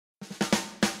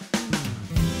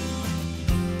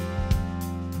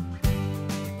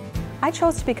I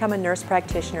chose to become a nurse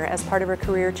practitioner as part of a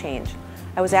career change.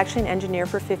 I was actually an engineer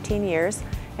for 15 years,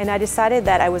 and I decided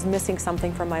that I was missing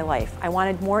something from my life. I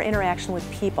wanted more interaction with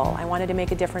people. I wanted to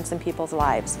make a difference in people's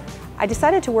lives. I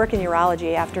decided to work in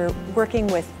urology after working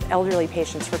with elderly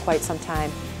patients for quite some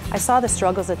time. I saw the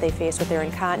struggles that they face with their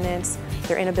incontinence,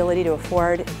 their inability to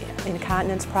afford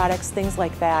incontinence products, things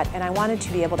like that, and I wanted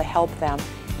to be able to help them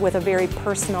with a very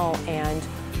personal and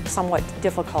somewhat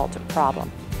difficult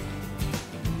problem.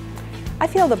 I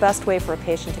feel the best way for a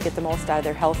patient to get the most out of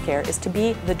their health care is to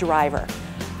be the driver.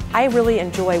 I really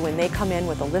enjoy when they come in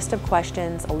with a list of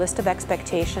questions, a list of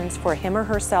expectations for him or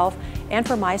herself and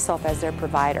for myself as their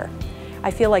provider. I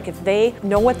feel like if they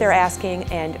know what they're asking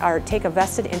and take a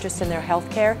vested interest in their health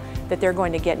care, that they're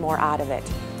going to get more out of it.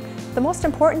 The most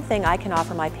important thing I can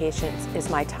offer my patients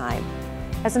is my time.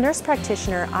 As a nurse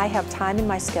practitioner, I have time in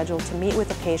my schedule to meet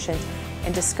with a patient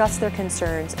and discuss their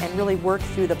concerns and really work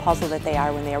through the puzzle that they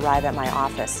are when they arrive at my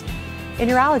office. In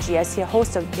urology, I see a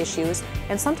host of issues,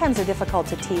 and sometimes they're difficult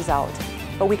to tease out,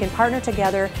 but we can partner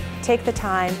together, take the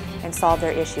time, and solve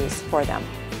their issues for them.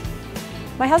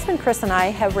 My husband Chris and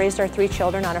I have raised our 3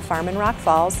 children on a farm in Rock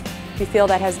Falls. We feel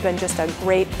that has been just a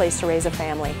great place to raise a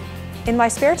family. In my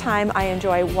spare time, I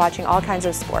enjoy watching all kinds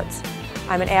of sports.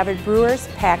 I'm an avid Brewers,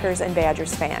 Packers, and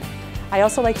Badgers fan. I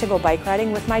also like to go bike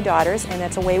riding with my daughters, and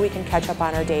it's a way we can catch up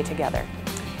on our day together.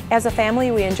 As a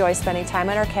family, we enjoy spending time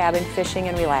in our cabin, fishing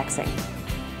and relaxing.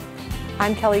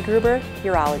 I'm Kelly Gruber,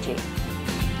 Urology.